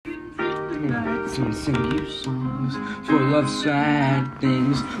Sing you songs full of sad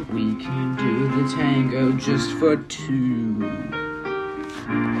things. We can do the tango just for two.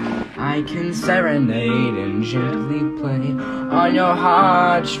 I can serenade and gently play on your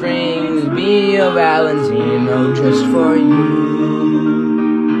heartstrings. Be a Valentino just for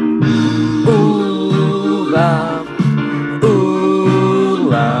you. Ooh, love,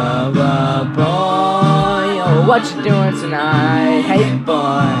 boy. Oh, what you doing tonight? Hey,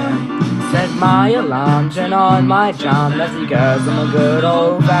 boy. Set my alarm, turn on my charm. That's because I'm a good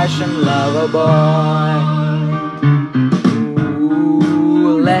old-fashioned lover boy.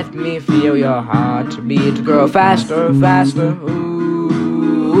 Ooh, let me feel your heart beat, girl, faster, faster.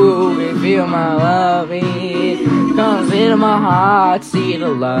 Ooh, me feel my love beat. Come into my heart, see the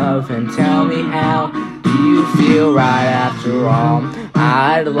love, and tell me how do you feel right after all.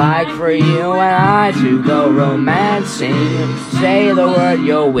 I'd like for you and I to go romancing. Say the word,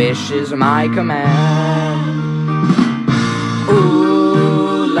 your wish is my command.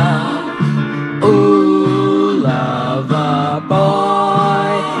 Ooh, lover boy.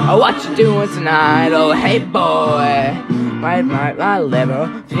 Oh, what you doing tonight? Oh, hey, boy. My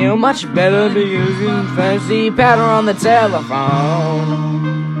liver feel much better to using fancy pattern on the telephone.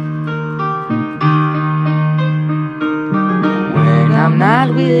 I'm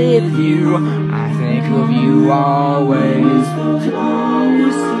not with you, I think of you always.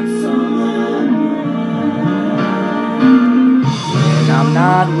 When I'm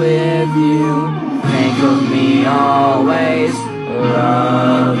not with you, think of me always.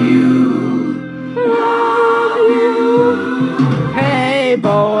 Love you. Hey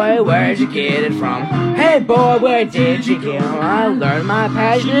boy, where'd you get it from? Hey boy, where did you get it? I learned my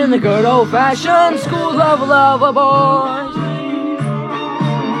passion in the good old-fashioned school of lover boys.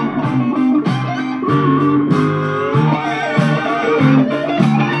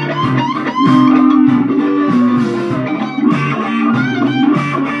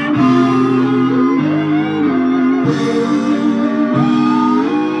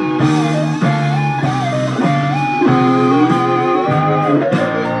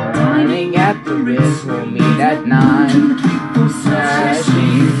 Dining at the Ritz, we'll meet at 9.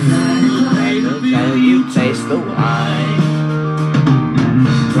 Until you taste the wine.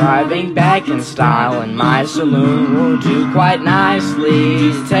 Driving back in style in my saloon will do quite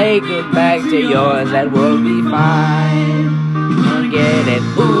nicely. Take it back to yours, that will be fine. Get it,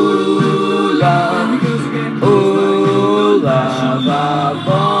 ooh, lover boy.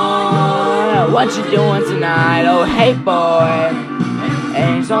 What you doing tonight? Oh, hey, boy.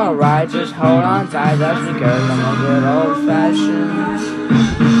 And it's alright, just hold on tight. That's because I'm a good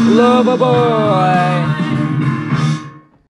old-fashioned lover boy.